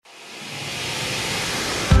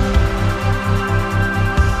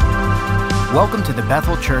Welcome to the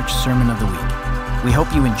Bethel Church Sermon of the Week. We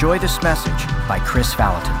hope you enjoy this message by Chris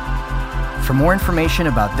Valentin. For more information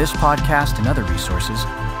about this podcast and other resources,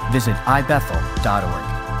 visit ibethel.org.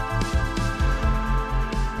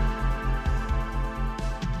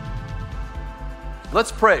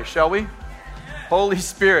 Let's pray, shall we? Holy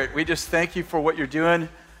Spirit, we just thank you for what you're doing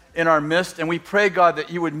in our midst, and we pray, God, that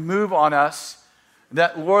you would move on us,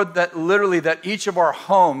 that, Lord, that literally that each of our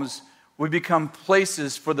homes would become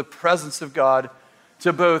places for the presence of God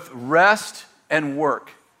to both rest and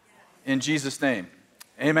work. In Jesus' name,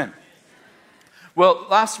 amen. Well,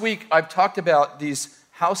 last week I've talked about these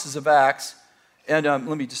houses of Acts, and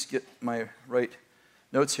let me just get my right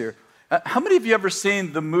notes here. How many of you ever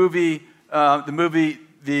seen the movie, The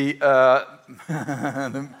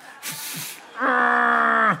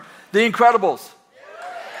Incredibles?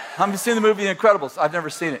 How many have seen the movie The Incredibles? I've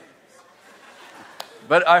never seen it,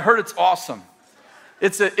 but I heard it's awesome.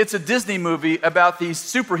 It's a Disney movie about these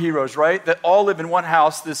superheroes, right? That all live in one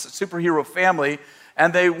house, this superhero family,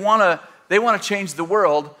 and they want to change the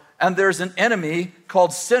world. And there's an enemy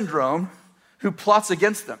called Syndrome who plots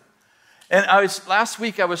against them. And last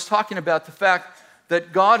week I was talking about the fact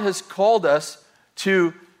that God has called us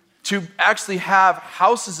to actually have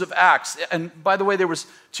houses of Acts. And by the way, there was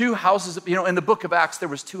two houses, in the book of Acts, there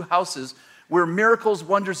was two houses where miracles,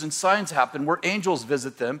 wonders, and signs happen, where angels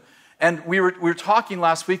visit them. And we were talking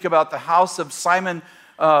last week about the house of Simon,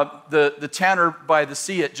 the tanner by the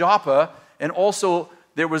sea at Joppa, and also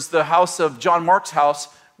there was the house of John Mark's house,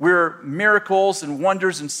 where miracles and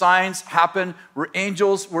wonders and signs happen, where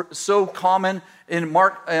angels were so common in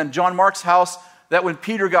John Mark's house that when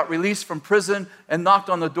Peter got released from prison and knocked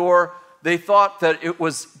on the door, they thought that it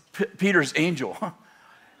was Peter's angel.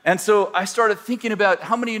 And so I started thinking about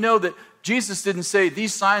how many of you know that Jesus didn't say,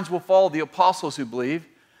 these signs will follow the apostles who believe.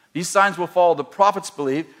 These signs will follow the prophets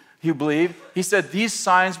who believe. He said, these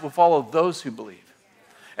signs will follow those who believe.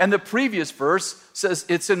 And the previous verse says,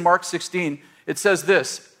 it's in Mark 16, it says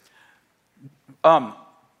this,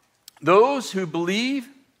 those who believe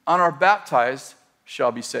and are baptized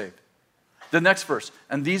shall be saved. The next verse,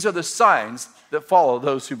 and these are the signs that follow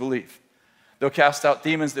those who believe. They'll cast out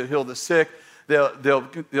demons, they'll heal the sick,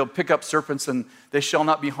 they'll pick up serpents and they shall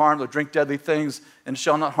not be harmed, they'll drink deadly things and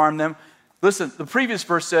shall not harm them. Listen, the previous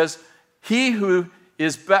verse says, he who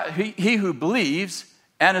believes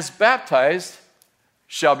and is baptized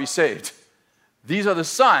shall be saved. These are the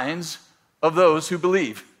signs of those who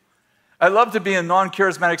believe. I love to be in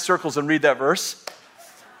non-charismatic circles and read that verse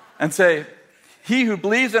and say, he who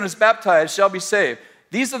believes and is baptized shall be saved.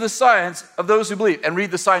 These are the signs of those who believe. And read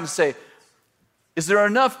the sign and say, is there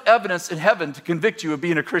enough evidence in heaven to convict you of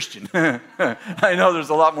being a Christian? I know there's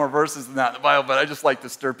a lot more verses than that in the Bible, but I just like to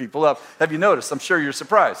stir people up. Have you noticed? I'm sure you're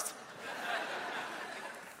surprised.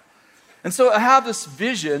 And so I have this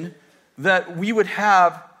vision that we would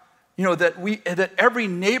have, that every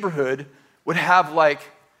neighborhood would have like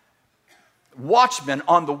watchmen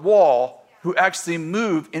on the wall who actually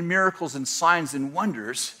move in miracles and signs and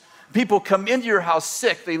wonders. People come into your house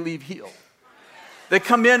sick, they leave healed. They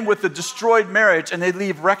come in with a destroyed marriage and they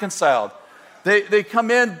leave reconciled. They come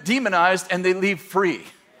in demonized and they leave free.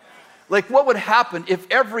 Like what would happen if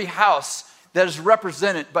every house that is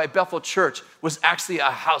represented by Bethel Church was actually a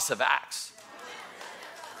house of Acts?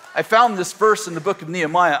 I found this verse in the book of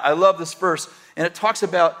Nehemiah. I love this verse. And it talks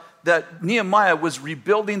about that Nehemiah was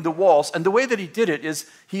rebuilding the walls. And the way that he did it is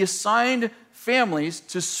he assigned families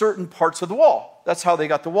to certain parts of the wall. That's how they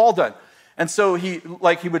got the wall done. And so he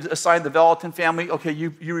would assign the Valentin family, okay,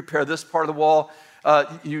 you repair this part of the wall.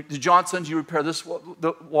 The Johnsons, you repair this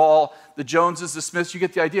wall. The Joneses, the Smiths, you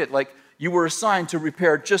get the idea. Like you were assigned to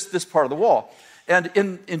repair just this part of the wall. And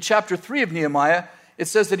in chapter 3 of Nehemiah, it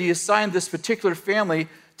says that he assigned this particular family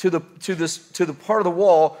to the part of the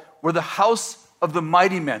wall where the house of the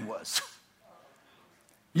mighty men was.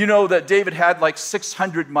 You know that David had like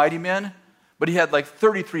 600 mighty men, but he had like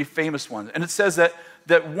 33 famous ones. And it says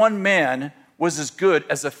that one man was as good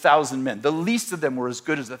as 1,000 men. The least of them were as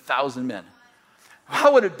good as 1,000 men.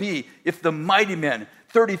 How would it be if the mighty men,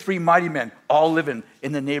 33 mighty men, all living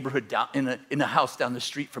in the neighborhood, in the house down the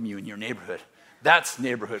street from you in your neighborhood? That's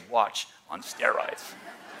neighborhood watch on steroids.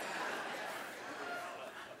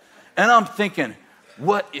 And I'm thinking,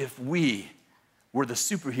 what if we were the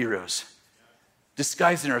superheroes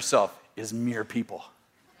disguising ourselves as mere people?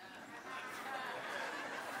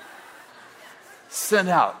 Sent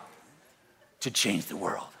out to change the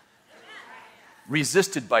world.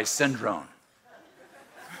 Resisted by Syndrome,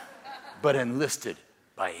 but enlisted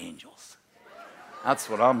by angels. That's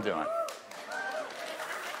what I'm doing.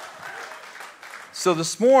 So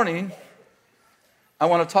this morning, I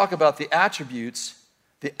want to talk about the attributes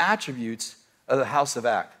of the house of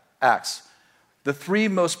Acts. The three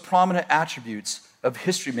most prominent attributes of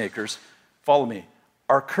history makers, follow me,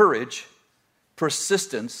 are courage,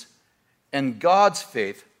 persistence, and God's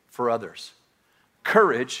faith for others.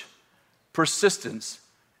 Courage, persistence,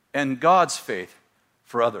 and God's faith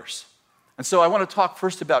for others. And so I want to talk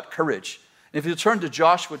first about courage. And if you turn to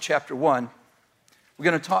Joshua chapter 1, we're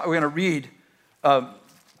going to read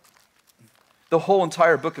the whole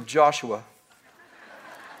entire book of Joshua.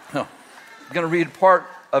 No, I'm going to read part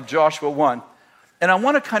of Joshua 1. And I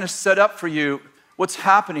want to kind of set up for you what's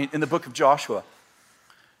happening in the book of Joshua.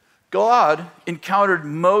 God encountered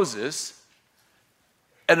Moses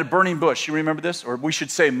at a burning bush. You remember this? Or we should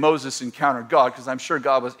say Moses encountered God, because I'm sure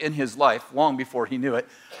God was in his life long before he knew it.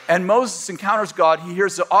 And Moses encounters God. He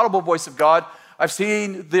hears the audible voice of God. I've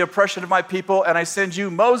seen the oppression of my people, and I send you,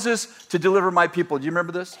 Moses, to deliver my people. Do you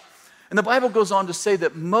remember this? And the Bible goes on to say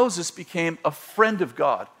that Moses became a friend of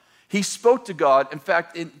God. He spoke to God. In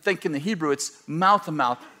fact, think in the Hebrew, it's mouth to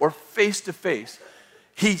mouth or face to face.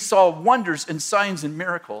 He saw wonders and signs and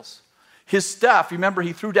miracles. His staff, remember,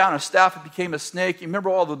 he threw down a staff, it became a snake. You remember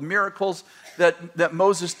all the miracles that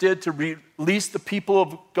Moses did to release the people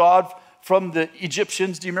of God from the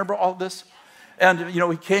Egyptians? Do you remember all this? And,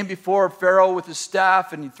 he came before Pharaoh with his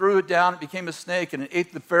staff, and he threw it down. It became a snake, and it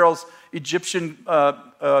ate the Pharaoh's Egyptian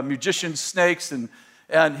magician snakes,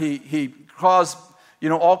 and he caused,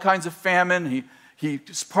 all kinds of famine. He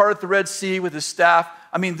parted the Red Sea with his staff.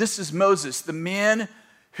 I mean, this is Moses, the man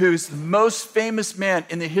who's the most famous man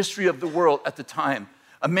in the history of the world at the time.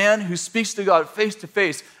 A man who speaks to God face to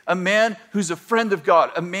face. A man who's a friend of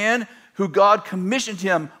God. A man who God commissioned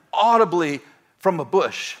him audibly from a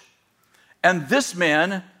bush. And this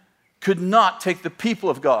man could not take the people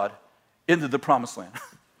of God into the promised land.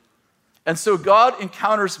 And so God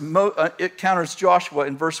encounters Joshua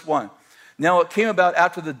in verse 1. Now it came about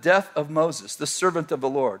after the death of Moses, the servant of the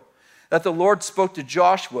Lord, that the Lord spoke to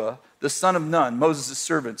Joshua, the son of Nun, Moses'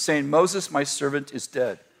 servant, saying, Moses, my servant, is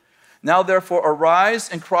dead. Now therefore arise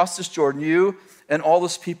and cross this Jordan, you and all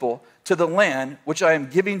this people, to the land which I am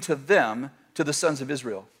giving to them, to the sons of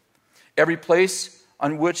Israel. Every place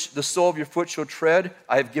on which the sole of your foot shall tread,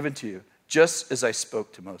 I have given to you, just as I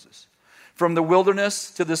spoke to Moses. From the wilderness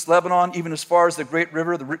to this Lebanon, even as far as the great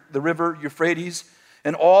river, the river Euphrates,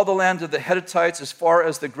 and all the land of the Hittites as far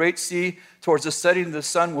as the great sea towards the setting of the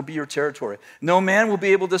sun will be your territory. No man will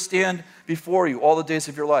be able to stand before you all the days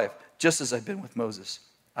of your life. Just as I've been with Moses,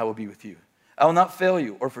 I will be with you. I will not fail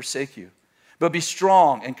you or forsake you, but be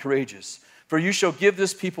strong and courageous. For you shall give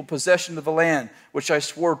this people possession of the land which I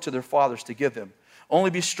swore to their fathers to give them. Only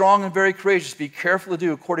be strong and very courageous. Be careful to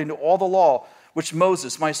do according to all the law which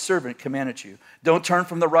Moses, my servant, commanded you. Don't turn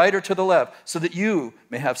from the right or to the left, so that you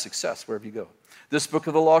may have success wherever you go. This book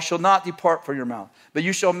of the law shall not depart from your mouth, but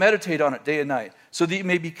you shall meditate on it day and night, so that you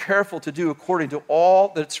may be careful to do according to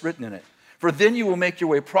all that's written in it. For then you will make your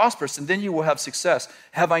way prosperous, and then you will have success.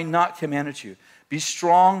 Have I not commanded you? Be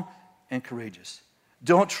strong and courageous.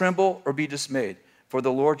 Don't tremble or be dismayed, for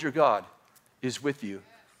the Lord your God is with you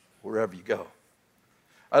wherever you go.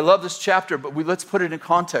 I love this chapter, but let's put it in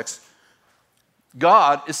context.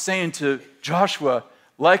 God is saying to Joshua,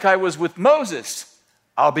 like I was with Moses,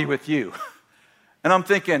 I'll be with you. And I'm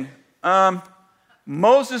thinking,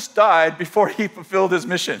 Moses died before he fulfilled his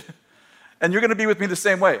mission. And you're going to be with me the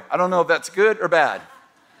same way. I don't know if that's good or bad.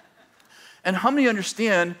 And how many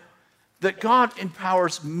understand that God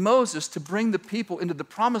empowers Moses to bring the people into the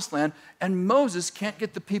promised land, and Moses can't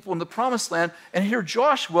get the people in the promised land, and here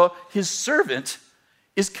Joshua, his servant,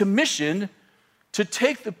 is commissioned to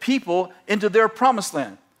take the people into their promised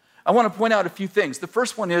land. I want to point out a few things. The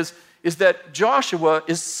first one is that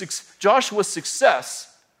Joshua's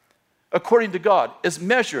success, according to God, is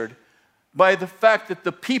measured by the fact that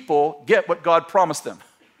the people get what God promised them.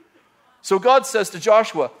 So God says to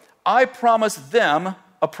Joshua, I promised them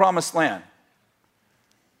a promised land.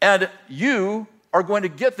 And you are going to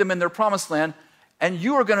get them in their promised land, and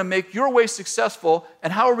you are going to make your way successful.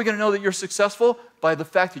 And how are we going to know that you're successful? By the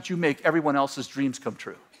fact that you make everyone else's dreams come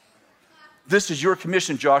true. This is your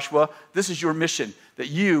commission, Joshua. This is your mission, that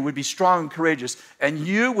you would be strong and courageous, and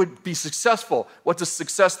you would be successful. What does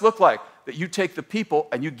success look like? That you take the people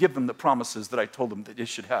and you give them the promises that I told them that they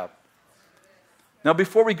should have. Now,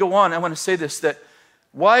 before we go on, I want to say this, that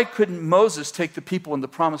why couldn't Moses take the people in the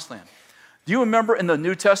promised land? Do you remember in the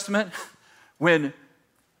New Testament when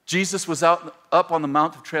Jesus was up on the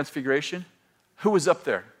Mount of Transfiguration? Who was up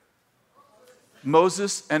there?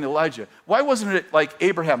 Moses and Elijah? Why wasn't it like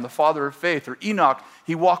Abraham, the father of faith, or Enoch,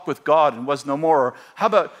 he walked with God and was no more? Or how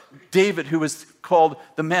about David, who was called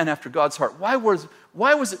the man after God's heart? Why was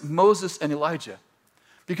it Moses and Elijah?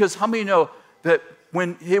 Because how many know that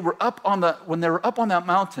when they were up on that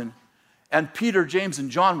mountain, and Peter, James, and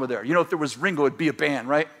John were there, if there was Ringo, it'd be a band,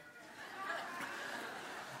 right?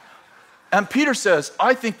 And Peter says,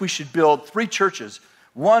 I think we should build 3 churches,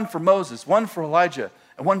 one for Moses, one for Elijah,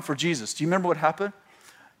 and one for Jesus. Do you remember what happened?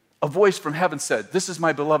 A voice from heaven said, this is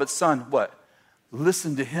my beloved son, what?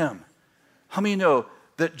 Listen to him. How many know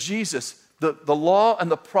that Jesus, the law and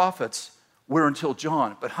the prophets were until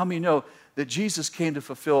John, but how many know that Jesus came to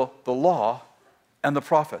fulfill the law and the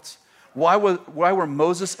prophets? Why were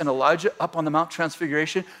Moses and Elijah up on the Mount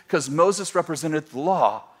Transfiguration? Because Moses represented the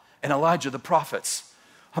law and Elijah the prophets.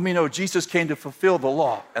 How many know Jesus came to fulfill the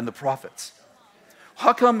law and the prophets?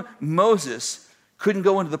 How come Moses couldn't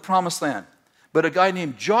go into the promised land, but a guy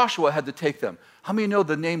named Joshua had to take them? How many know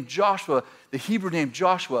the name Joshua, the Hebrew name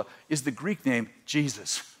Joshua, is the Greek name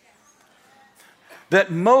Jesus? That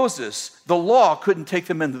Moses, the law, couldn't take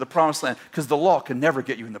them into the promised land because the law can never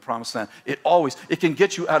get you in the promised land. It can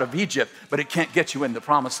get you out of Egypt, but it can't get you in the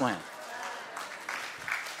promised land.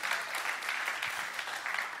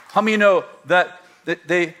 How many know that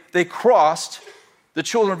they crossed, the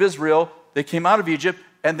children of Israel, they came out of Egypt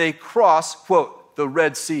and they crossed, quote, the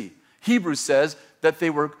Red Sea. Hebrews says that they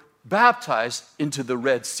were baptized into the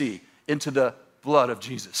Red Sea, into the blood of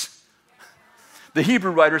Jesus. The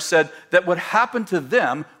Hebrew writer said that what happened to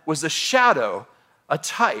them was a shadow, a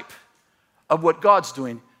type of what God's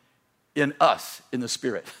doing in us, in the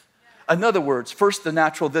spirit. In other words, first the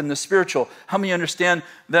natural, then the spiritual. How many understand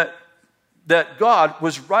that God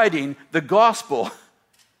was writing the gospel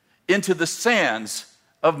into the sands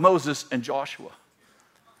of Moses and Joshua?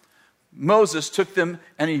 Moses took them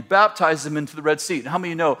and he baptized them into the Red Sea. And how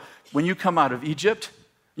many know when you come out of Egypt,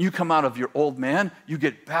 you come out of your old man, you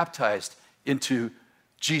get baptized into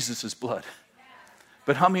Jesus' blood.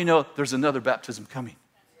 But how many know there's another baptism coming?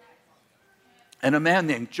 And a man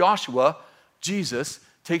named Joshua, Jesus,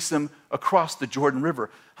 takes them across the Jordan River.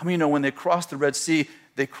 How many know when they crossed the Red Sea,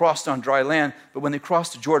 they crossed on dry land, but when they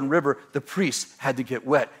crossed the Jordan River, the priests had to get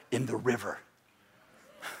wet in the river.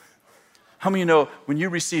 How many know when you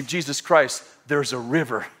receive Jesus Christ, there's a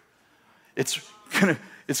river? It's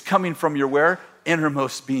coming from your where?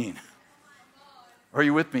 Innermost being. Are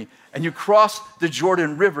you with me? And you cross the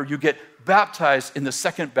Jordan River, you get baptized in the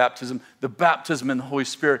second baptism, the baptism in the Holy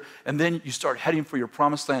Spirit, and then you start heading for your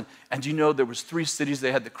promised land. And do you know there was 3 cities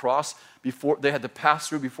they had to cross before they had to pass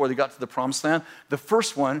through before they got to the promised land? The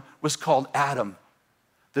first one was called Adam.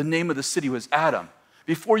 The name of the city was Adam.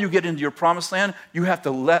 Before you get into your promised land, you have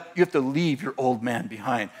to leave your old man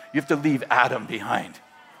behind. You have to leave Adam behind.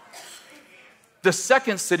 The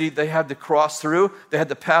second city they had to cross through, they had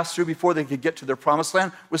to pass through before they could get to their promised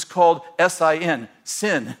land, was called Sin,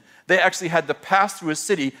 sin. They actually had to pass through a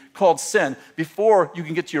city called Sin. Before you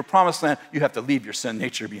can get to your promised land, you have to leave your sin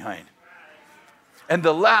nature behind. And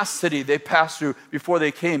the last city they passed through before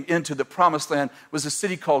they came into the promised land was a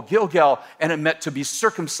city called Gilgal, and it meant to be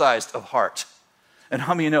circumcised of heart. And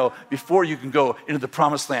how many know, before you can go into the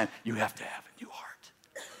promised land, you have to have a new heart?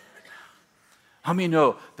 How many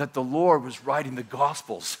know that the Lord was writing the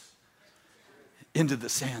Gospels into the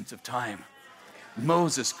sands of time?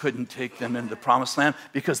 Moses couldn't take them into the promised land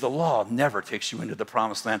because the law never takes you into the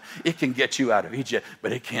promised land. It can get you out of Egypt,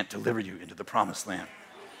 but it can't deliver you into the promised land.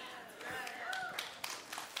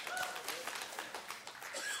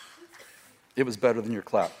 It was better than your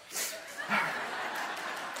clap.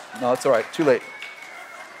 No, it's all right. Too late.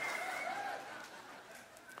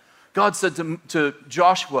 God said to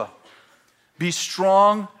Joshua, be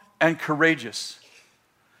strong and courageous.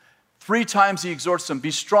 3 times he exhorts them,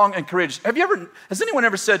 be strong and courageous. Has anyone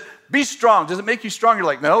ever said, be strong? Does it make you strong? You're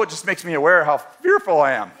like, no, it just makes me aware how fearful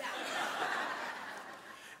I am.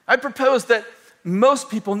 I propose that most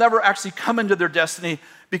people never actually come into their destiny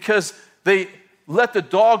because they let the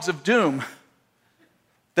dogs of doom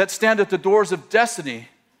that stand at the doors of destiny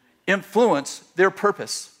influence their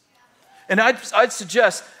purpose. And I'd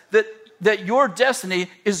suggest that your destiny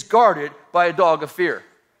is guarded by a dog of fear.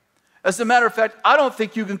 As a matter of fact, I don't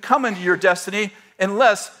think you can come into your destiny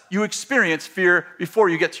unless you experience fear before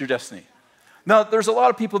you get to your destiny. Now, there's a lot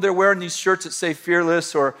of people there wearing these shirts that say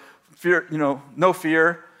fearless or fear, no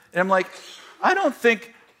fear. And I'm like, I don't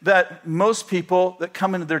think that most people that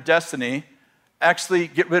come into their destiny actually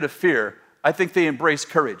get rid of fear. I think they embrace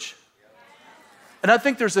courage. And I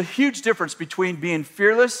think there's a huge difference between being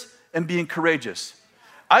fearless and being courageous.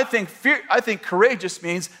 I think courageous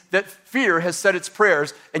means that fear has said its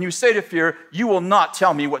prayers, and you say to fear, you will not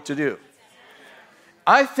tell me what to do.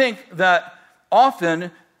 I think that often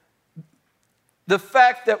the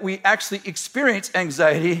fact that we actually experience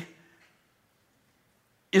anxiety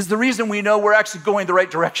is the reason we know we're actually going the right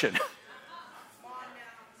direction.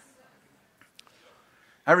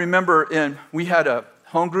 I remember we had a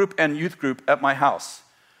home group and youth group at my house,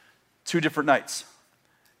 2 different nights,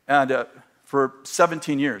 and for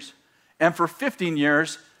 17 years. And for 15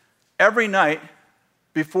 years, every night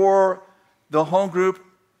before the home group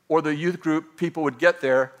or the youth group people would get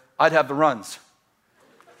there, I'd have the runs.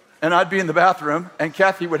 And I'd be in the bathroom, and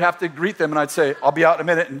Kathy would have to greet them, and I'd say, I'll be out in a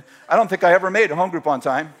minute. And I don't think I ever made a home group on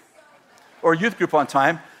time or a youth group on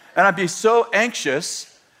time. And I'd be so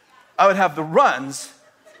anxious, I would have the runs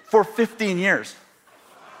for 15 years.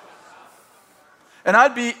 And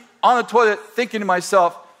I'd be on the toilet thinking to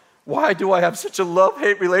myself, why do I have such a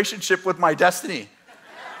love-hate relationship with my destiny?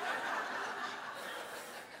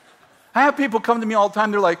 I have people come to me all the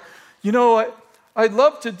time, they're like, I'd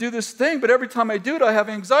love to do this thing, but every time I do it, I have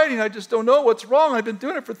anxiety, and I just don't know what's wrong. I've been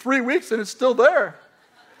doing it for 3 weeks, and it's still there.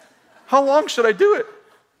 How long should I do it?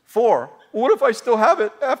 4. Well, what if I still have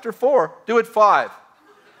it after 4? Do it 5.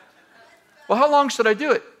 Well, how long should I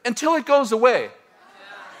do it? Until it goes away.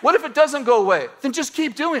 What if it doesn't go away? Then just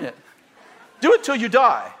keep doing it. Do it till you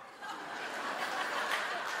die.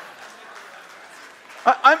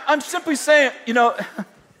 I'm simply saying,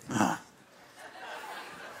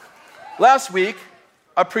 last week,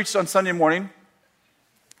 I preached on Sunday morning,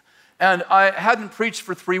 and I hadn't preached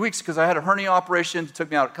for 3 weeks because I had a hernia operation. It took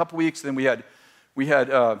me out a couple weeks. Then we had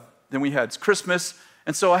Christmas,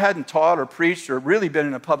 and so I hadn't taught or preached or really been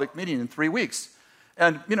in a public meeting in 3 weeks.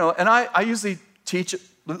 And I usually teach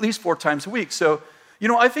at least 4 times a week. So,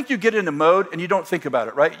 I think you get in a mode and you don't think about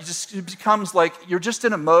it, right? It becomes like you're just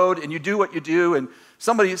in a mode and you do what you do. And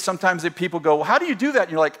sometimes people go, well, how do you do that?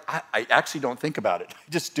 And you're like, I actually don't think about it. I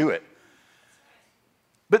just do it.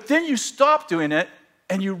 But then you stop doing it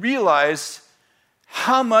and you realize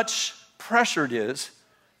how much pressure it is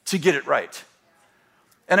to get it right.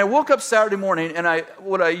 And I woke up Saturday morning, and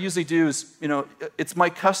what I usually do is, it's my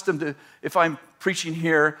custom to, if I'm preaching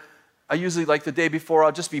here, I usually, like the day before,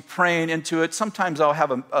 I'll just be praying into it. Sometimes I'll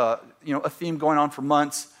have a theme going on for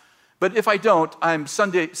months. But if I don't,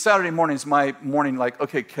 Saturday morning is my morning, like,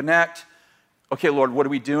 okay, connect. Okay, Lord, what are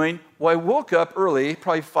we doing? Well, I woke up early,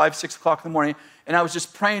 probably 5, 6 o'clock in the morning, and I was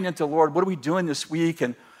just praying into, Lord, what are we doing this week?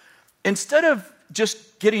 And instead of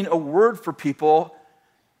just getting a word for people,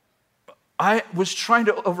 I was trying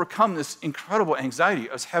to overcome this incredible anxiety.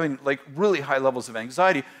 I was having really high levels of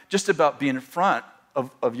anxiety just about being in front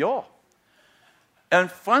of y'all. And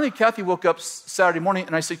finally, Kathy woke up Saturday morning,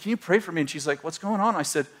 and I said, can you pray for me? And she's like, what's going on? I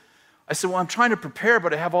said, well, I'm trying to prepare,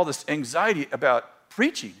 but I have all this anxiety about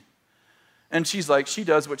preaching. And she's like, she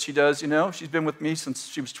does what she does, She's been with me since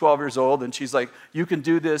she was 12 years old, and she's like, you can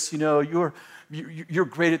do this, you're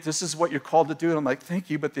great at this. This is what you're called to do. And I'm like, thank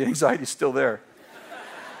you, but the anxiety is still there.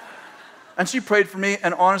 And she prayed for me,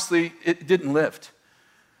 and honestly, it didn't lift.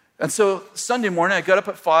 And so Sunday morning, I got up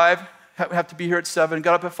at 5, have to be here at 7,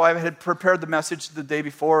 got up at 5, I had prepared the message the day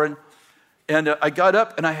before, and I got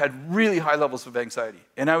up, and I had really high levels of anxiety.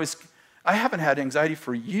 And I haven't had anxiety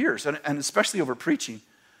for years, and especially over preaching.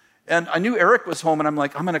 And I knew Eric was home, and I'm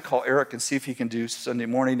like, I'm going to call Eric and see if he can do Sunday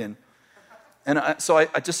morning. So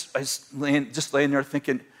I just laying there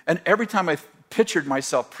thinking, and every time I pictured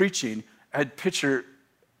myself preaching, I'd picture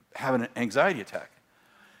having an anxiety attack.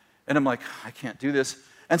 And I'm like, I can't do this.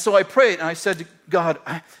 And so I prayed, and I said to God,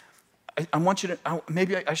 I want you to,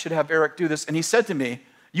 maybe I should have Eric do this. And he said to me,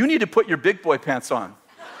 you need to put your big boy pants on.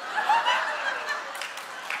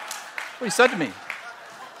 That's what he said to me.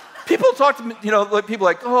 People talk to me, people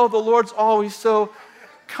like, oh, the Lord's always so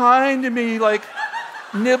kind to me, like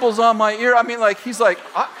nibbles on my ear. I mean, he's like,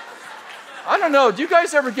 I don't know. Do you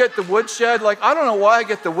guys ever get the woodshed? I don't know why I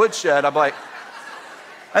get the woodshed. I'm like,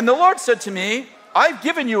 and the Lord said to me, I've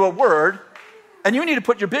given you a word, and you need to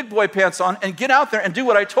put your big boy pants on and get out there and do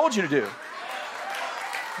what I told you to do.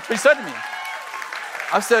 That's what he said to me.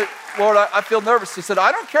 I said, Lord, I feel nervous. He said,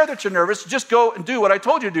 I don't care that you're nervous. Just go and do what I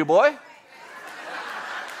told you to do, boy.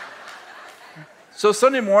 So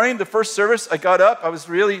Sunday morning, the first service, I got up. I was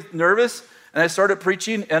really nervous, and I started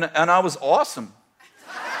preaching, and I was awesome.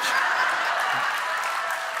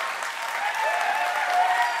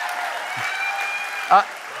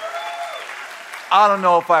 I don't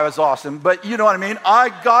know if I was awesome, but you know what I mean? I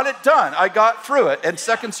got it done. I got through it. And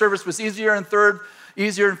second service was easier, and third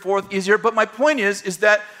easier, and fourth easier. But my point is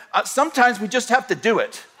that sometimes we just have to do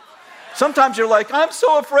it. Sometimes you're like, I'm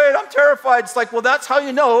so afraid, I'm terrified. It's like, well, that's how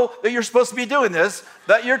you know that you're supposed to be doing this,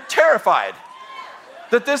 that you're terrified.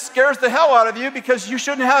 That this scares the hell out of you because you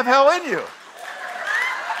shouldn't have hell in you.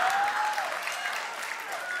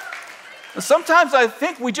 Sometimes I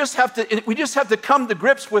think we just have to come to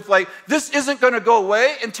grips with like, this isn't going to go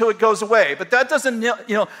away until it goes away. But that doesn't,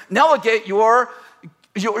 negate your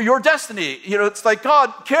destiny. It's like,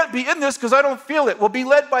 God can't be in this because I don't feel it. Well, be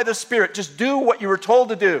led by the Spirit. Just do what you were told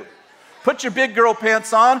to do. Put your big girl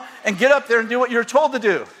pants on and get up there and do what you're told to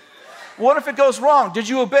do. What if it goes wrong? Did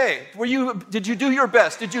you obey? Did you do your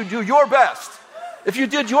best? Did you do your best? If you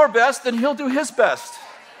did your best, then he'll do his best.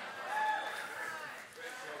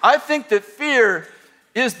 I think that fear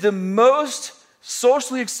is the most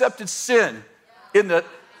socially accepted sin in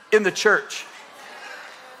the church.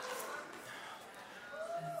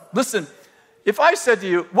 Listen, if I said to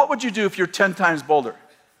you, what would you do if you're 10 times bolder?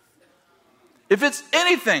 If it's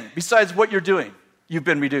anything besides what you're doing, you've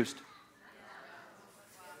been reduced.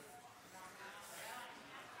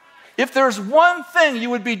 If there's one thing you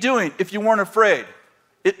would be doing if you weren't afraid,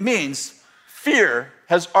 it means fear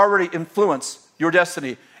has already influenced your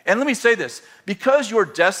destiny. And let me say this, because your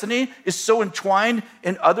destiny is so entwined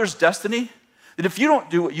in others' destiny, that if you don't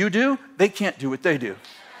do what you do, they can't do what they do.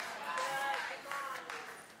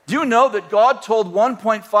 Do you know that God told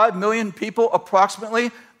 1.5 million people approximately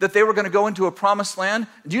that they were going to go into a promised land?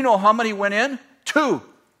 Do you know how many went in? 2.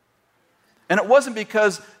 And it wasn't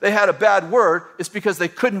because they had a bad word, it's because they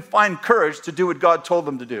couldn't find courage to do what God told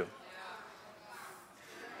them to do.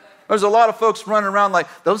 There's a lot of folks running around like,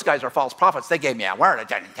 those guys are false prophets. They gave me a word.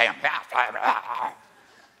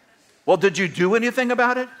 Well, did you do anything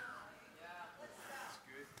about it?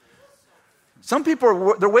 Some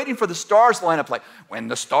people, they're waiting for the stars to line up, like, when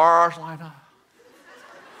the stars line up.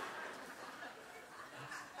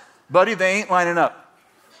 Buddy, they ain't lining up.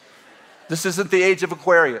 This isn't the age of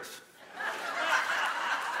Aquarius.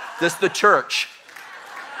 This is the church.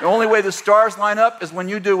 The only way the stars line up is when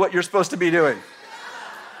you do what you're supposed to be doing.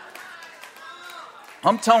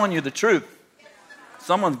 I'm telling you the truth.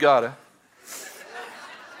 Someone's got to.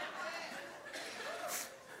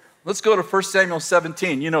 Let's go to 1 Samuel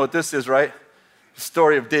 17. You know what this is, right? The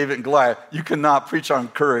story of David and Goliath. You cannot preach on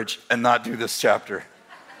courage and not do this chapter.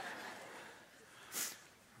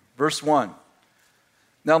 Verse 1.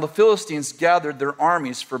 Now the Philistines gathered their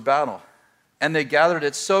armies for battle, and they gathered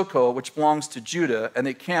at Socoh, which belongs to Judah, and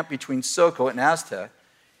they camped between Socoh and Aztec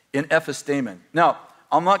in Ephes-Dammim. Now,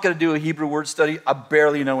 I'm not going to do a Hebrew word study. I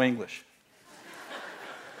barely know English.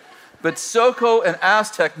 But Socoh and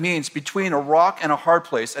Aztec means between a rock and a hard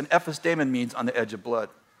place, and Ephes-Dammim means on the edge of blood.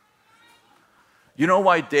 You know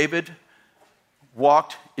why David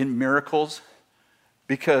walked in miracles?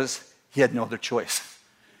 Because he had no other choice.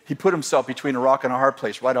 He put himself between a rock and a hard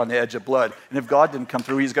place, right on the edge of blood. And if God didn't come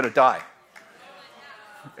through, he's going to die.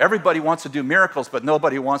 Everybody wants to do miracles, but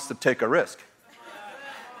nobody wants to take a risk.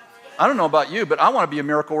 I don't know about you, but I want to be a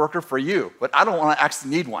miracle worker for you, but I don't want to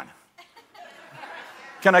actually need one.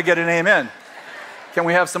 Can I get an amen? Can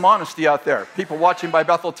we have some honesty out there? People watching by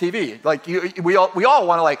Bethel TV, like we all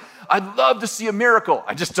want to like, I'd love to see a miracle.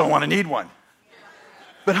 I just don't want to need one.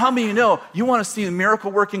 But how many of you know you want to see a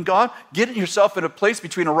miracle working God? Get yourself in a place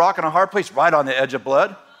between a rock and a hard place, right on the edge of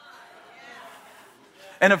blood.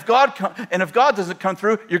 And if God doesn't come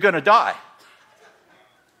through, you're going to die.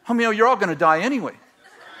 How many of you are all going to die anyway?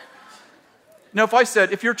 Now, if I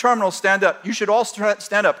said, if you're terminal, stand up, you should all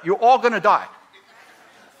stand up. You're all going to die.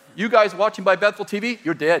 You guys watching by Bethel TV,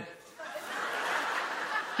 you're dead.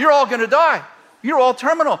 You're all going to die. You're all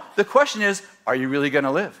terminal. The question is, are you really going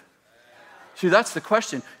to live? See, that's the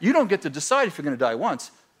question. You don't get to decide if you're going to die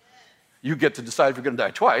once. You get to decide if you're going to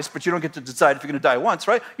die twice, but you don't get to decide if you're going to die once,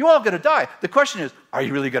 right? You're all going to die. The question is, are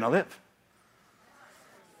you really going to live?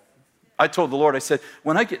 I told the Lord, I said,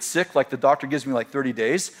 when I get sick, like the doctor gives me like 30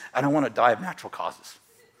 days, I don't want to die of natural causes.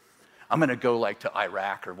 I'm going to go like to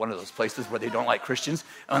Iraq or one of those places where they don't like Christians.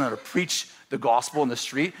 I'm going to preach the gospel in the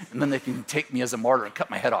street, and then they can take me as a martyr and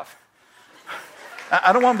cut my head off.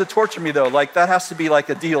 I don't want them to torture me, though. Like, that has to be like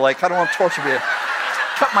a deal. Like, I don't want to torture me.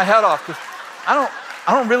 Cut my head off. 'Cause I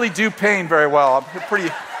don't really do pain very well. I'm a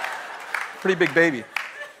pretty big baby.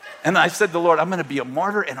 And I said to the Lord, I'm going to be a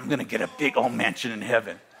martyr, and I'm going to get a big old mansion in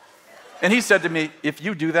heaven. And he said to me, if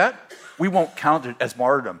you do that, we won't count it as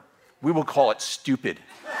martyrdom. We will call it stupid.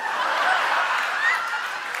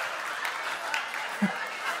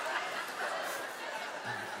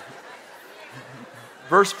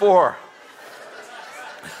 Verse 4.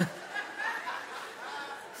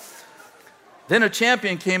 Then a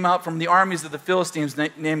champion came out from the armies of the Philistines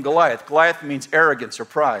named Goliath. Goliath means arrogance or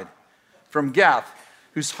pride. From Gath,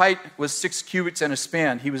 whose height was 6 cubits and a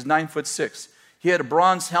span. He was 9'6". He had a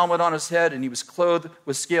bronze helmet on his head, and he was clothed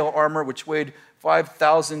with scale armor, which weighed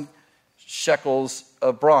 5,000 shekels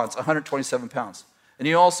of bronze, 127 pounds. And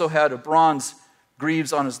he also had a bronze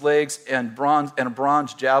greaves on his legs and a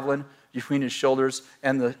bronze javelin between his shoulders,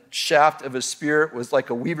 and the shaft of his spear was like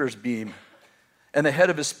a weaver's beam. And the head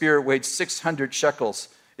of his spear weighed 600 shekels.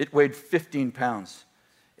 It weighed 15 pounds.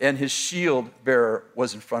 And his shield bearer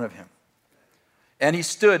was in front of him. And he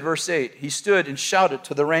stood, verse 8, he stood and shouted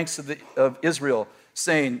to the ranks of Israel,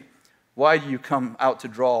 saying, "Why do you come out to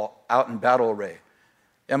draw out in battle array?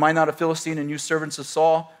 Am I not a Philistine and you servants of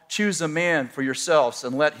Saul? Choose a man for yourselves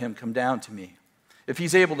and let him come down to me. If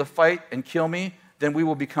he's able to fight and kill me, then we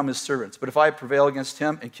will become his servants. But if I prevail against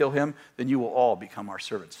him and kill him, then you will all become our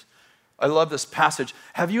servants." I love this passage.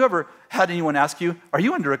 Have you ever had anyone ask you, "Are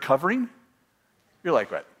you under a covering?" You're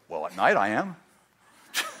like, "Right, well, at night I am."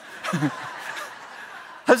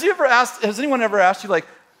 Has anyone ever asked you, like,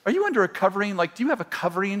 "Are you under a covering? Like, do you have a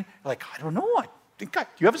covering?" You're like, "I don't know. Do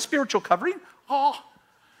you have a spiritual covering?" "Oh,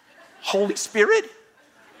 Holy Spirit."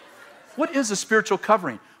 What is a spiritual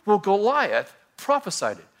covering? Well, Goliath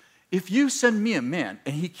prophesied it. If you send me a man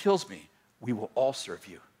and he kills me, we will all serve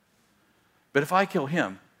you. But if I kill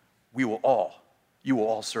him, you will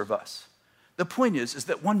all serve us. The point is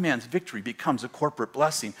that one man's victory becomes a corporate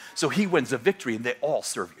blessing. So he wins a victory and they all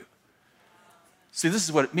serve you. See, this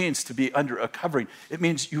is what it means to be under a covering. It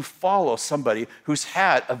means you follow somebody who's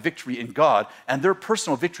had a victory in God, and their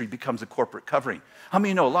personal victory becomes a corporate covering. How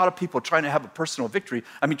many know a lot of people trying to have a personal victory,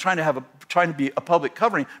 trying to be a public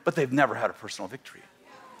covering, but they've never had a personal victory.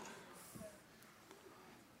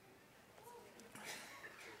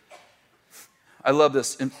 I love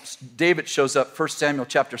this. And David shows up, 1 Samuel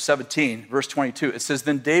chapter 17, verse 22. It says,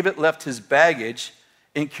 "Then David left his baggage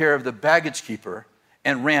in care of the baggage keeper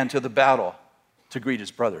and ran to the battle to greet his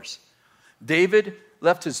brothers." David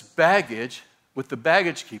left his baggage with the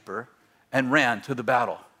baggage keeper and ran to the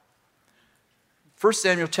battle. 1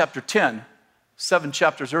 Samuel chapter 10, 7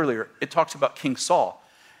 chapters earlier, it talks about King Saul.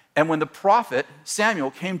 And when the prophet Samuel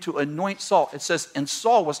came to anoint Saul, it says, and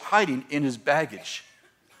Saul was hiding in his baggage.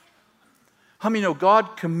 How many know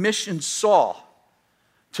God commissioned Saul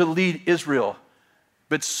to lead Israel,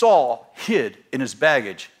 but Saul hid in his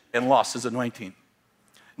baggage and lost his anointing?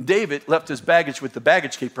 David left his baggage with the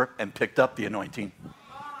baggage keeper and picked up the anointing.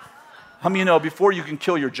 How many know before you can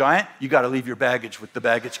kill your giant, you got to leave your baggage with the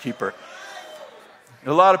baggage keeper?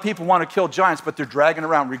 A lot of people want to kill giants, but they're dragging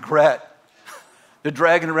around regret. They're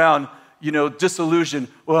dragging around,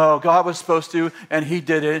 disillusion. Well, God was supposed to, and he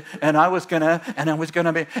did it, and I was going to,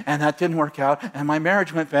 and that didn't work out, and my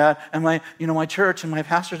marriage went bad, and my church and my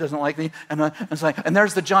pastor doesn't like me, and it's like, and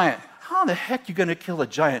there's the giant. How the heck are you going to kill a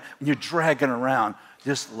giant when you're dragging around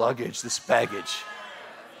this luggage, this baggage?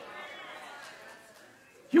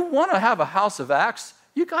 You want to have a house of Acts,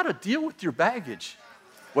 you got to deal with your baggage.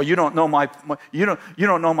 Well, you don't know my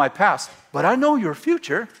past, but I know your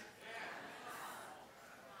future.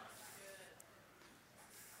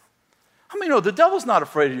 How many know the devil's not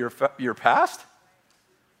afraid of your past?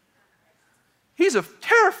 He's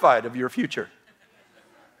terrified of your future.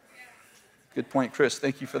 Good point, Chris.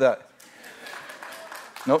 Thank you for that.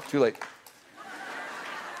 Nope, too late.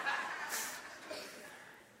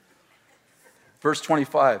 Verse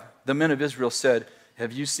 25, the men of Israel said,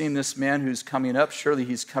 "Have you seen this man who's coming up? Surely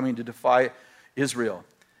he's coming to defy Israel.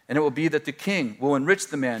 And it will be that the king will enrich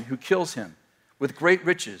the man who kills him with great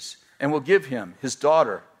riches and will give him his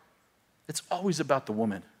daughter." It's always about the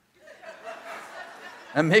woman.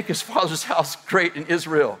 "And make his father's house great in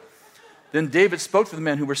Israel." Then David spoke to the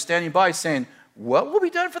men who were standing by, saying, "What will be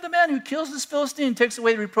done for the man who kills this Philistine and takes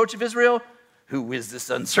away the reproach of Israel? Who is this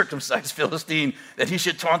uncircumcised Philistine that he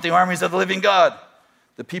should taunt the armies of the living God?"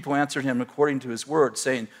 The people answered him according to his word,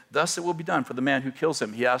 saying, "Thus it will be done for the man who kills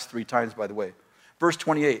him." He asked 3 times, by the way. Verse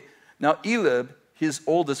 28, now Eliab, his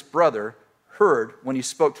oldest brother, heard when he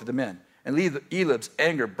spoke to the men. And Eliab's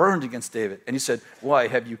anger burned against David. And he said, "Why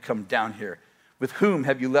have you come down here? With whom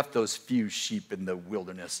have you left those few sheep in the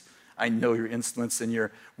wilderness? I know your insolence and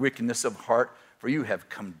your wickedness of heart, for you have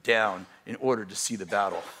come down in order to see the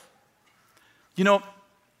battle."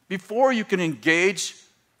 Before you can engage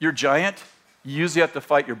your giant, you usually have to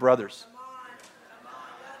fight your brothers.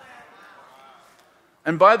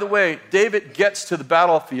 And by the way, David gets to the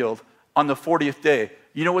battlefield on the 40th day.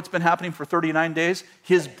 You know what's been happening for 39 days?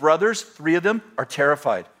 His brothers, 3 of them, are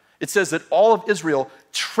terrified. It says that all of Israel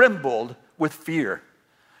trembled with fear.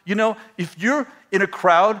 If you're in a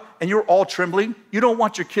crowd and you're all trembling, you don't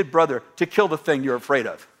want your kid brother to kill the thing you're afraid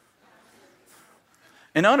of.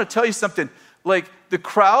 And I want to tell you something. like the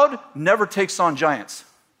crowd never takes on giants.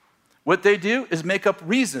 What they do is make up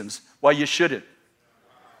reasons why you shouldn't,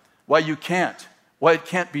 why you can't, why it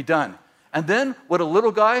can't be done. And then when a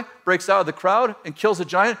little guy breaks out of the crowd and kills a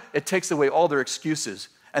giant, it takes away all their excuses.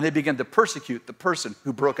 And they begin to persecute the person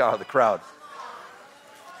who broke out of the crowd.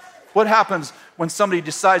 What happens when somebody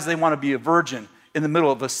decides they want to be a virgin in the middle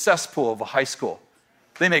of a cesspool of a high school?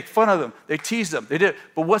 They make fun of them. They tease them. They did.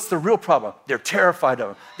 But what's the real problem? They're terrified of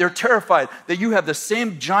them. They're terrified that you have the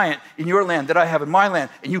same giant in your land that I have in my land,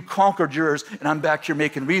 and you conquered yours, and I'm back here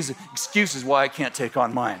making excuses why I can't take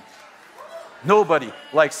on mine. Nobody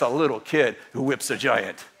likes a little kid who whips a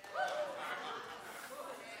giant.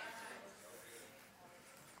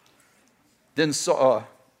 Then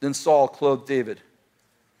Saul clothed David.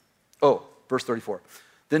 Oh, verse 34.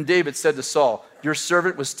 Then David said to Saul, your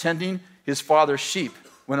servant was tending his father's sheep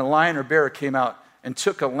when a lion or bear came out and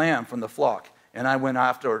took a lamb from the flock. And I went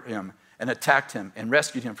after him and attacked him and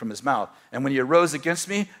rescued him from his mouth. And when he arose against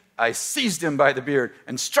me, I seized him by the beard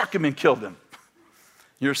and struck him and killed him.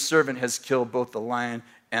 Your servant has killed both the lion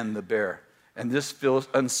and the bear. And this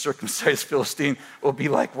uncircumcised Philistine will be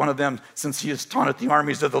like one of them, since he has taunted the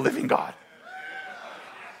armies of the living God.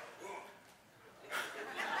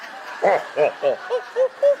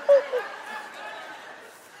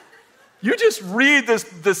 You just read this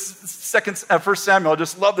First Samuel. I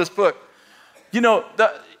just love this book. You know,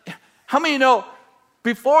 how many know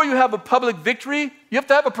before you have a public victory, you have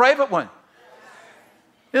to have a private one?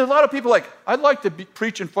 There's a lot of people like, I'd like to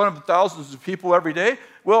preach in front of thousands of people every day.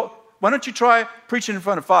 Well, why don't you try preaching in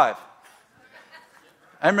front of 5?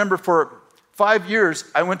 I remember for 5 years,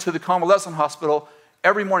 I went to the convalescent hospital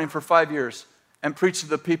every morning for 5 years and preached to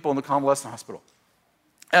the people in the convalescent hospital.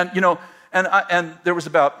 And, you know, and there was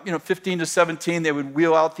about, 15 to 17. They would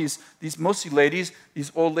wheel out these mostly ladies, these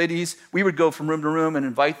old ladies. We would go from room to room and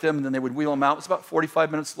invite them, and then they would wheel them out. It was about 45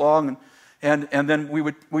 minutes long, and then we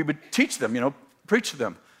would teach them, preach to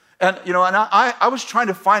them. And, and I was trying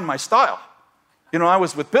to find my style. I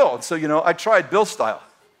was with Bill, and so, I tried Bill's style.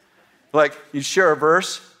 Like, you share a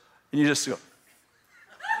verse, and you just go.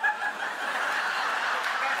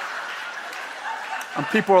 And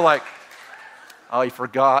people were like, oh, he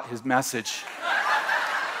forgot his message.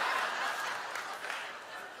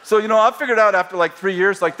 So, I figured out after like 3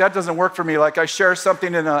 years, like that doesn't work for me. Like I share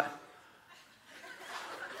something and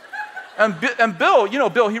Bill,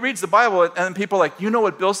 Bill, he reads the Bible and people are like, you know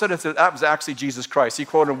what Bill said? I said, that was actually Jesus Christ. He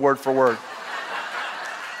quoted him word for word.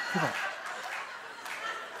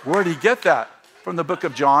 Where did he get that? From the book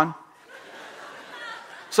of John.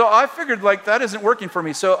 So I figured like that isn't working for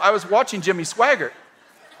me. So I was watching Jimmy Swaggart.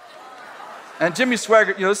 And Jimmy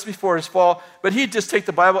Swaggart, this is before his fall, but he'd just take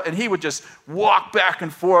the Bible and he would just walk back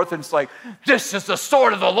and forth and it's like, this is the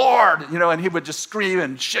sword of the Lord, and he would just scream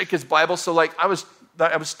and shake his Bible. So like I was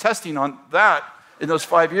testing on that in those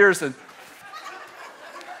 5 years. And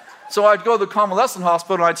so I'd go to the convalescent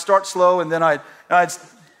hospital and I'd start slow and then I'd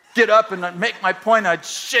get up and I'd make my point, and I'd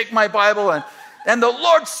shake my Bible and the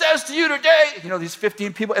Lord says to you today, these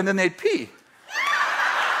 15 people, and then they'd pee.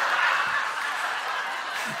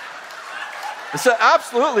 It's an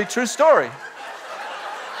absolutely true story.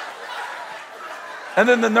 And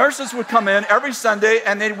then the nurses would come in every Sunday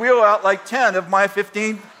and they'd wheel out like 10 of my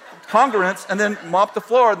 15 congregants and then mop the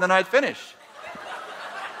floor and then I'd finish.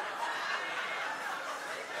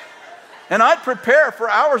 And I'd prepare for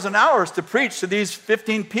hours and hours to preach to these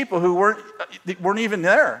 15 people who weren't even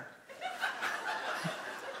there.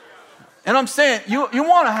 And I'm saying, you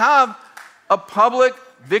want to have a public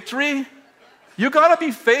victory? You got to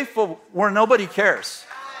be faithful where nobody cares.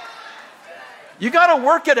 You got to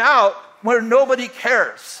work it out where nobody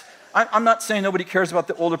cares. I'm not saying nobody cares about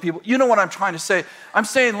the older people. You know what I'm trying to say. I'm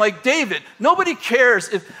saying like David, nobody cares.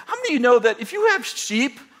 How many of you know that if you have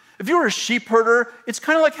sheep, if you're a sheep herder, it's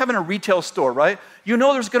kind of like having a retail store, right?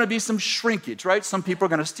 There's going to be some shrinkage, right? Some people are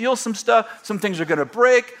going to steal some stuff. Some things are going to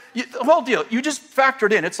break. The whole deal. You just factor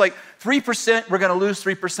it in. It's like 3%, we're going to lose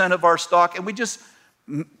 3% of our stock, and we just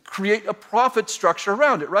create a profit structure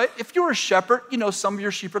around it, right? If you're a shepherd, some of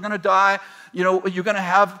your sheep are going to die. You're going to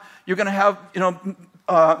have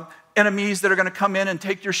enemies that are going to come in and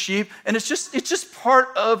take your sheep, and it's just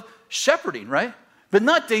part of shepherding, right? But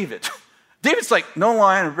not David. David's like, no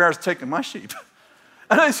lion or bear is taking my sheep.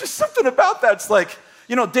 And it's just something about that. It's like,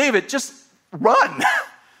 David, just run.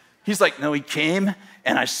 He's like, no, he came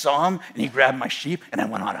and I saw him and he grabbed my sheep and I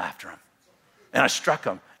went on after him. And I struck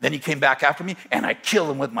him. Then he came back after me and I killed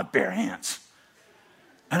him with my bare hands.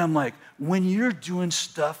 And I'm like, when you're doing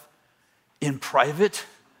stuff in private,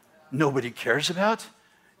 nobody cares about,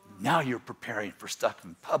 now you're preparing for stuff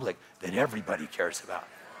in public that everybody cares about.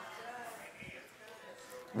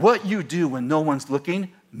 What you do when no one's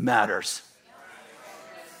looking matters.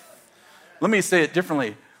 Let me say it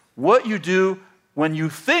differently. What you do when you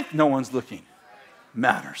think no one's looking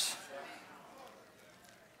matters.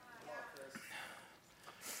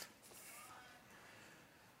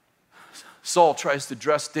 Saul tries to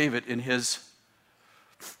dress David in his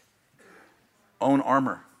own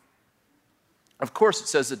armor. Of course, it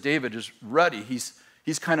says that David is ruddy.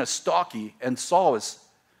 He's kind of stocky, and Saul is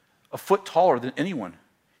a foot taller than anyone.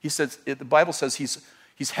 The Bible says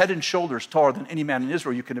he's head and shoulders taller than any man in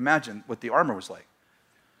Israel. You can imagine what the armor was like.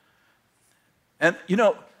 And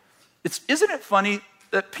isn't it funny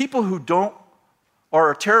that people who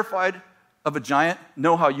are terrified of a giant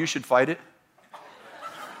know how you should fight it?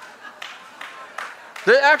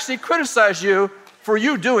 They actually criticize you for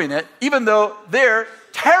you doing it, even though they're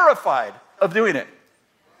terrified of doing it.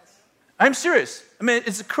 I'm serious. I mean,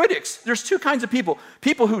 it's the critics. There's two kinds of people.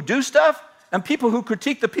 People who do stuff and people who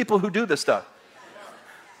critique the people who do the stuff.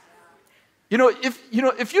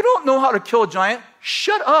 If you don't know how to kill a giant,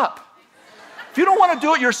 shut up. If you don't want to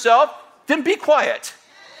do it yourself, then be quiet.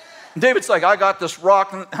 And David's like, I got this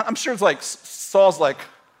rock. And I'm sure it's like, Saul's like,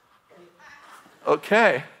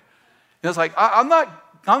 okay. And it's like, I'm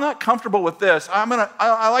not comfortable with this.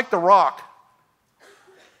 I like the rock.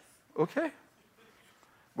 Okay.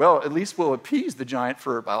 Well, at least we'll appease the giant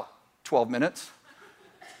for about 12 minutes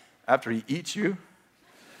after he eats you.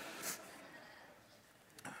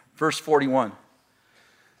 Verse 41.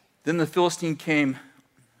 Then the Philistine came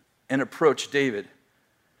and approached David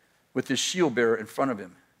with his shield bearer in front of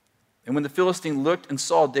him. And when the Philistine looked and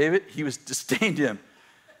saw David, he was disdained him,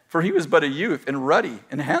 for he was but a youth and ruddy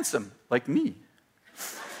and handsome like me.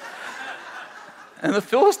 And the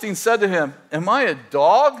Philistine said to him, am I a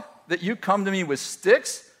dog that you come to me with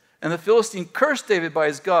sticks? And the Philistine cursed David by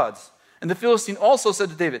his gods. And the Philistine also said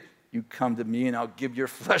to David, you come to me and I'll give your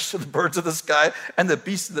flesh to the birds of the sky and the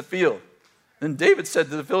beasts of the field. Then David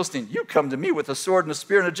said to the Philistine, you come to me with a sword and a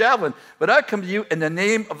spear and a javelin, but I come to you in the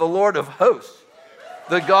name of the Lord of hosts,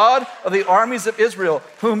 the God of the armies of Israel,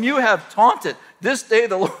 whom you have taunted. This day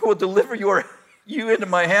the Lord will deliver you into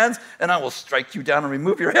my hands, and I will strike you down and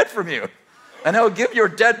remove your head from you. And I will give your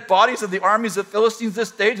dead bodies of the armies of Philistines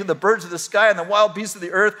this day to the birds of the sky and the wild beasts of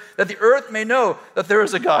the earth, that the earth may know that there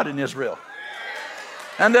is a God in Israel.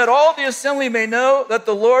 And that all the assembly may know that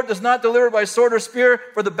the Lord does not deliver by sword or spear,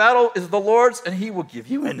 for the battle is the Lord's, and he will give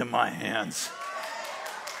you into my hands.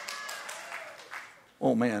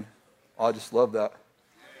 Oh man, I just love that.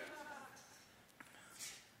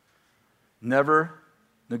 Never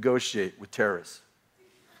negotiate with terrorists.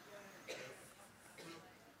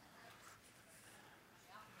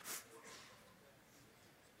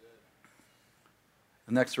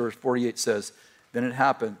 The next verse, 48, says, then it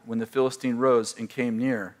happened when the Philistine rose and came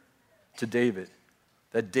near to David,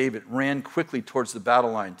 that David ran quickly towards the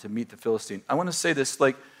battle line to meet the Philistine. I want to say this,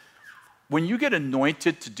 like, when you get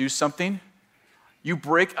anointed to do something, you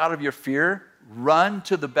break out of your fear, run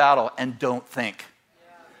to the battle, and don't think.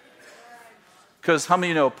 Because how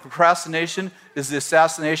many know procrastination is the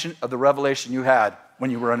assassination of the revelation you had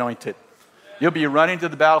when you were anointed? You'll be running to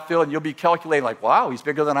the battlefield and you'll be calculating like, wow, he's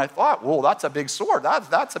bigger than I thought. Whoa, that's a big sword.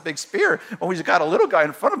 That's a big spear. Oh, he's got a little guy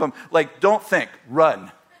in front of him. Like, don't think.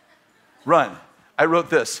 Run. Run. I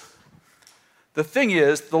wrote this. The thing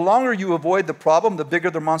is, the longer you avoid the problem, the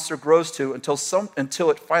bigger the monster grows to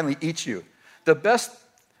until it finally eats you. The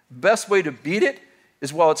best way to beat it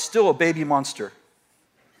is while it's still a baby monster.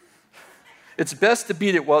 It's best to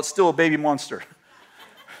beat it while it's still a baby monster.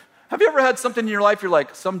 Have you ever had something in your life you're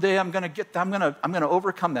like, someday I'm going to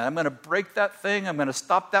overcome that. I'm going to break that thing. I'm going to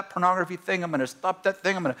stop that pornography thing. I'm going to stop that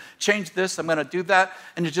thing. I'm going to change this. I'm going to do that.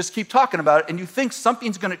 And you just keep talking about it and you think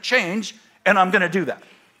something's going to change and I'm going to do that.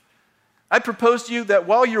 I propose to you that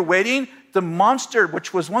while you're waiting, the monster,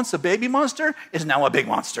 which was once a baby monster, is now a big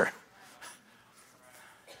monster.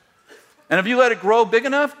 And if you let it grow big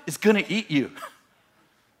enough, it's going to eat you.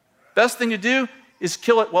 Best thing to do is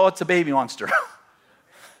kill it while it's a baby monster.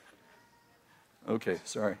 Okay,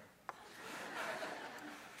 sorry.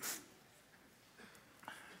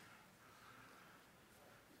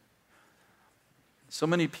 So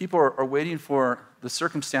many people are waiting for the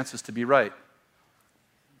circumstances to be right.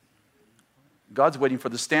 God's waiting for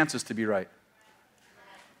the stances to be right.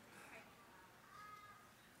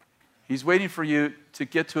 He's waiting for you to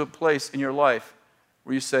get to a place in your life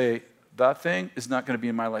where you say, that thing is not going to be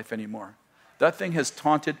in my life anymore. That thing has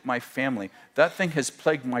taunted my family. That thing has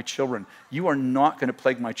plagued my children. You are not going to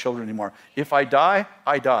plague my children anymore. If I die,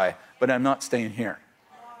 I die, but I'm not staying here.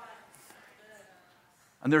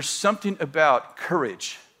 And there's something about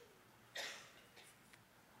courage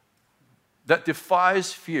that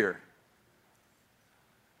defies fear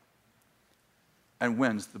and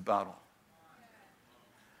wins the battle.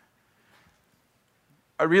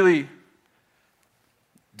 I really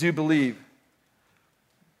do believe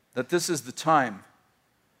that this is the time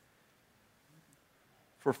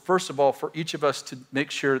for, first of all, for each of us to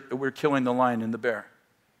make sure that we're killing the lion and the bear.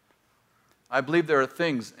 I believe there are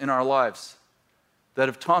things in our lives that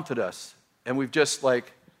have taunted us, and we've just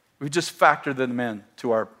factored them in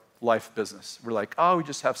to our life business. We're like, oh, we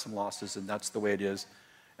just have some losses, and that's the way it is.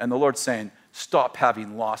 And the Lord's saying, stop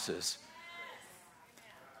having losses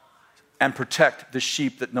and protect the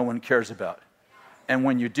sheep that no one cares about. And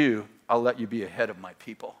when you do, I'll let you be ahead of my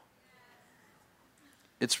people.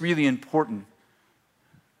 It's really important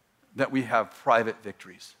that we have private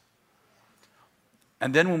victories.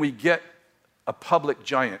 And then when we get a public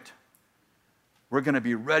giant, we're going to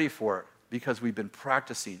be ready for it because we've been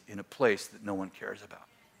practicing in a place that no one cares about.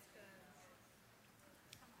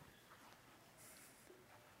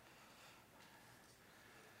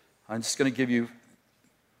 I'm just going to give you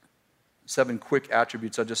 7 quick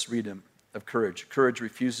attributes. I'll just read them of courage. Courage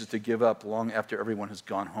refuses to give up long after everyone has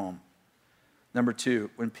gone home. Number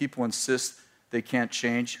 2, when people insist they can't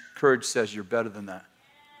change, courage says you're better than that.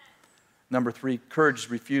 Number 3, courage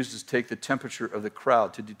refuses to take the temperature of the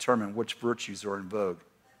crowd to determine which virtues are in vogue.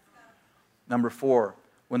 Number 4,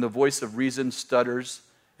 when the voice of reason stutters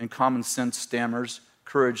and common sense stammers,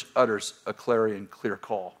 courage utters a clarion clear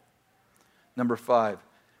call. Number 5,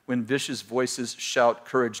 when vicious voices shout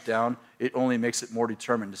courage down, it only makes it more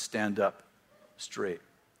determined to stand up straight.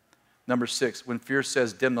 Number 6, when fear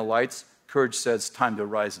says dim the lights, courage says time to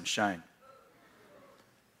rise and shine.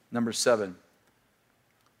 Number 7,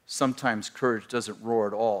 sometimes courage doesn't roar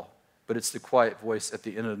at all, but it's the quiet voice at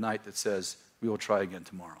the end of the night that says, we will try again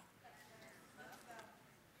tomorrow.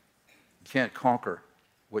 You can't conquer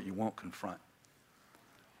what you won't confront.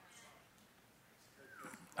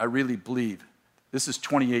 I really believe this is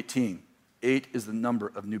 2018. 8 is the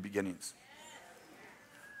number of new beginnings.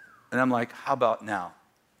 And I'm like, how about now?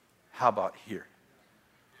 How about here?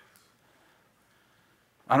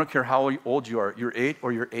 I don't care how old you are. You're 8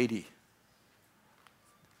 or you're 80.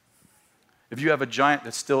 If you have a giant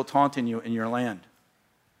that's still taunting you in your land,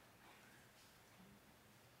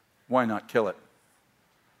 why not kill it?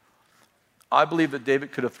 I believe that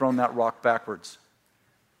David could have thrown that rock backwards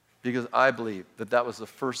because I believe that that was the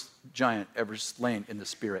first giant ever slain in the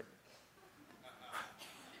spirit.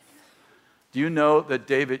 Do you know that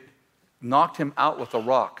David knocked him out with a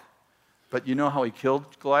rock? But you know how he killed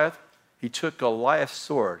Goliath? He took Goliath's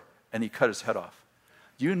sword and he cut his head off.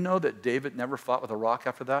 Do you know that David never fought with a rock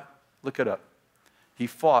after that? Look it up. He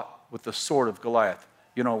fought with the sword of Goliath.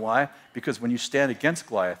 You know why? Because when you stand against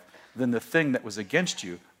Goliath, then the thing that was against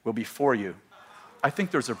you will be for you. I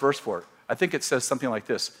think there's a verse for it. I think it says something like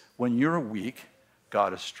this: when you're weak,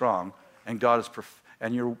 God is strong, and God's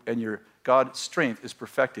strength is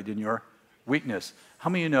perfected in your weakness. How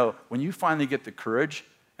many of you know when you finally get the courage,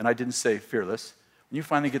 and I didn't say fearless, when you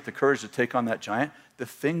finally get the courage to take on that giant, the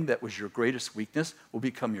thing that was your greatest weakness will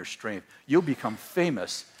become your strength. You'll become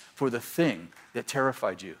famous for the thing that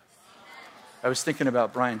terrified you. I was thinking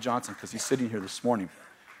about Brian Johnson because he's sitting here this morning,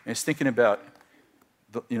 and he's thinking about,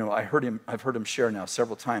 I've heard him share now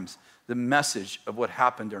several times the message of what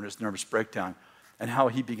happened during his nervous breakdown and how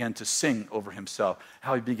he began to sing over himself,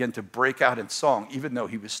 how he began to break out in song, even though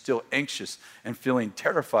he was still anxious and feeling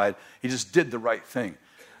terrified. He just did the right thing.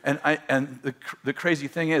 And the crazy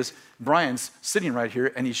thing is, Brian's sitting right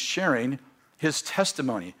here and he's sharing his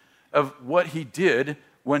testimony of what he did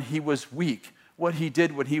when he was weak, what he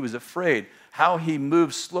did when he was afraid, how he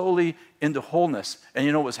moved slowly into wholeness. And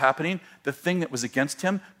you know what was happening? The thing that was against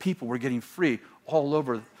him, people were getting free all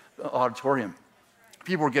over the auditorium.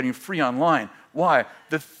 People were getting free online. Why?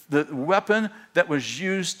 The weapon that was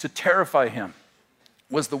used to terrify him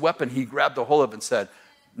was the weapon he grabbed a hold of and said,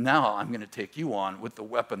 now I'm going to take you on with the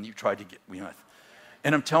weapon you tried to get me with.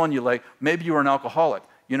 And I'm telling you, maybe you were an alcoholic.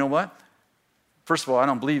 You know what? First of all, I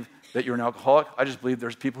don't believe that you're an alcoholic. I just believe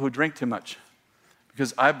there's people who drink too much.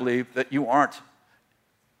 Because I believe that you aren't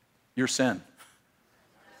your sin.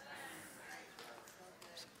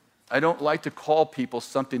 I don't like to call people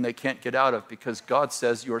something they can't get out of because God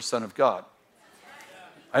says you're a son of God.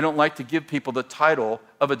 I don't like to give people the title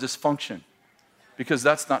of a dysfunction because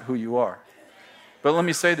that's not who you are. But let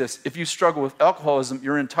me say this, if you struggle with alcoholism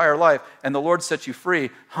your entire life and the Lord sets you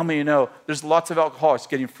free, how many of you know there's lots of alcoholics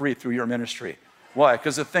getting free through your ministry? Why?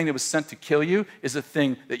 Because the thing that was sent to kill you is the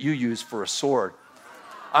thing that you use for a sword.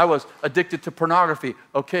 I was addicted to pornography.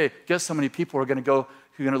 Okay, guess how many people are going to go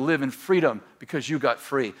who are going to live in freedom because you got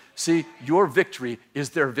free. See, your victory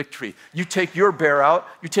is their victory. You take your bear out,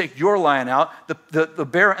 you take your lion out, the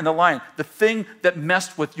bear and the lion, the thing that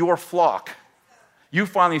messed with your flock. You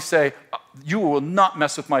finally say, you will not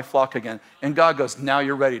mess with my flock again. And God goes, now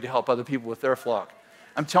you're ready to help other people with their flock.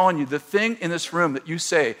 I'm telling you, the thing in this room that you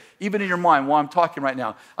say, even in your mind while I'm talking right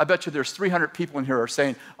now, I bet you there's 300 people in here who are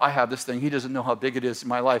saying, I have this thing. He doesn't know how big it is in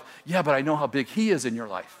my life. Yeah, but I know how big he is in your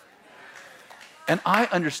life. And I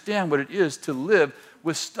understand what it is to live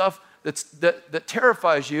with stuff that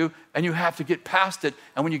terrifies you, and you have to get past it.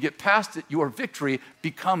 And when you get past it, your victory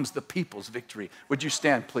becomes the people's victory. Would you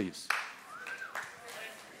stand, please?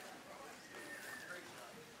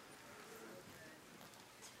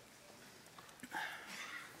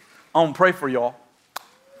 I'm going to pray for y'all.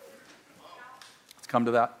 Let's come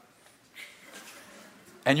to that.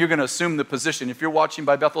 And you're going to assume the position. If you're watching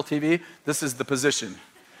by Bethel TV, this is the position.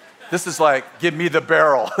 This is like, give me the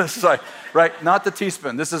barrel. This is like, right? Not the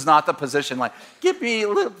teaspoon. This is not the position. Like,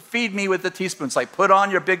 feed me with the teaspoon. It's like, put on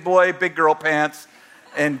your big boy, big girl pants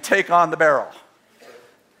and take on the barrel.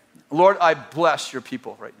 Lord, I bless your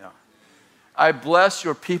people right now. I bless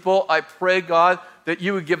your people. I pray, God, that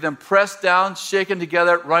you would give them pressed down, shaken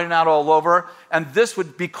together, running out all over. And this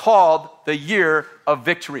would be called the year of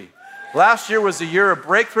victory. Last year was the year of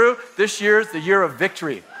breakthrough. This year is the year of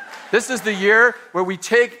victory. This is the year where we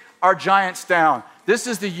take our giants down. This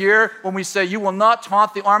is the year when we say, you will not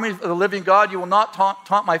taunt the army of the living God. You will not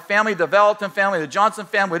taunt my family, the Valentin family, the Johnson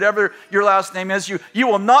family, whatever your last name is. You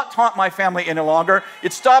will not taunt my family any longer.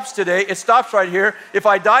 It stops today. It stops right here. If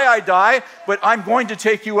I die, I die, but I'm going to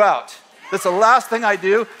take you out. That's the last thing I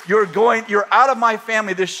do. You're out of my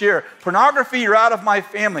family this year. Pornography, you're out of my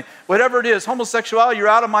family. Whatever it is, homosexuality, you're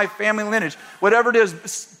out of my family lineage. Whatever it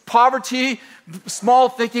is, poverty, small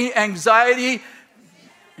thinking, anxiety,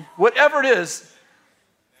 whatever it is,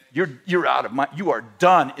 you're out of you are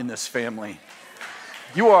done in this family.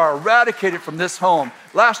 You are eradicated from this home.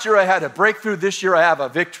 Last year I had a breakthrough. This year I have a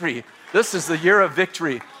victory. This is the year of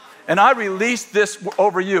victory. And I release this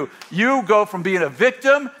over you. You go from being a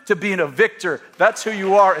victim to being a victor. That's who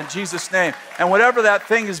you are in Jesus' name. And whatever that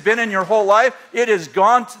thing has been in your whole life, it is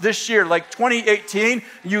gone this year, like 2018.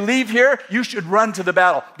 You leave here, you should run to the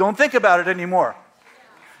battle. Don't think about it anymore.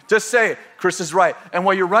 Just say, Chris is right. And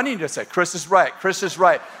while you're running, just say, Chris is right, Chris is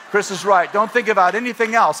right, Chris is right. Don't think about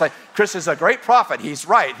anything else. Like, Chris is a great prophet. He's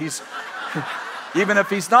right. He's even if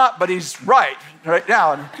he's not, but he's right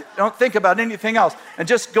now. And don't think about anything else. And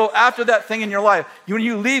just go after that thing in your life. When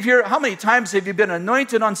you leave here, how many times have you been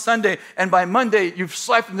anointed on Sunday and by Monday you've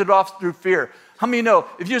siphoned it off through fear? How many know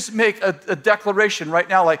if you just make a declaration right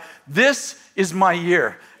now like, this is my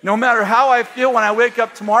year. No matter how I feel when I wake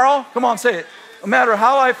up tomorrow, come on, say it. No matter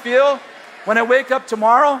how I feel when I wake up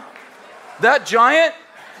tomorrow, that giant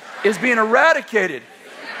is being eradicated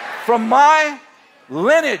from my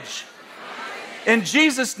lineage. In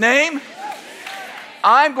Jesus' name,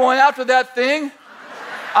 I'm going after that thing.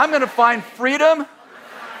 I'm going to find freedom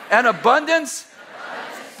and abundance,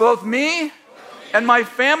 both me and my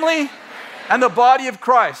family and the body of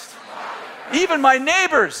Christ. Even my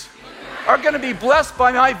neighbors are going to be blessed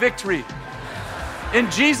by my victory. In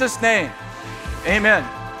Jesus' name, amen.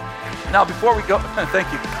 Now, before we go,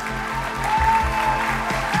 thank you.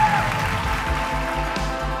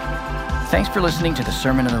 Thanks for listening to the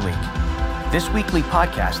Sermon of the Week. This weekly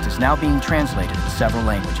podcast is now being translated in several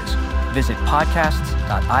languages. Visit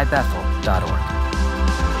podcasts.ibethel.org.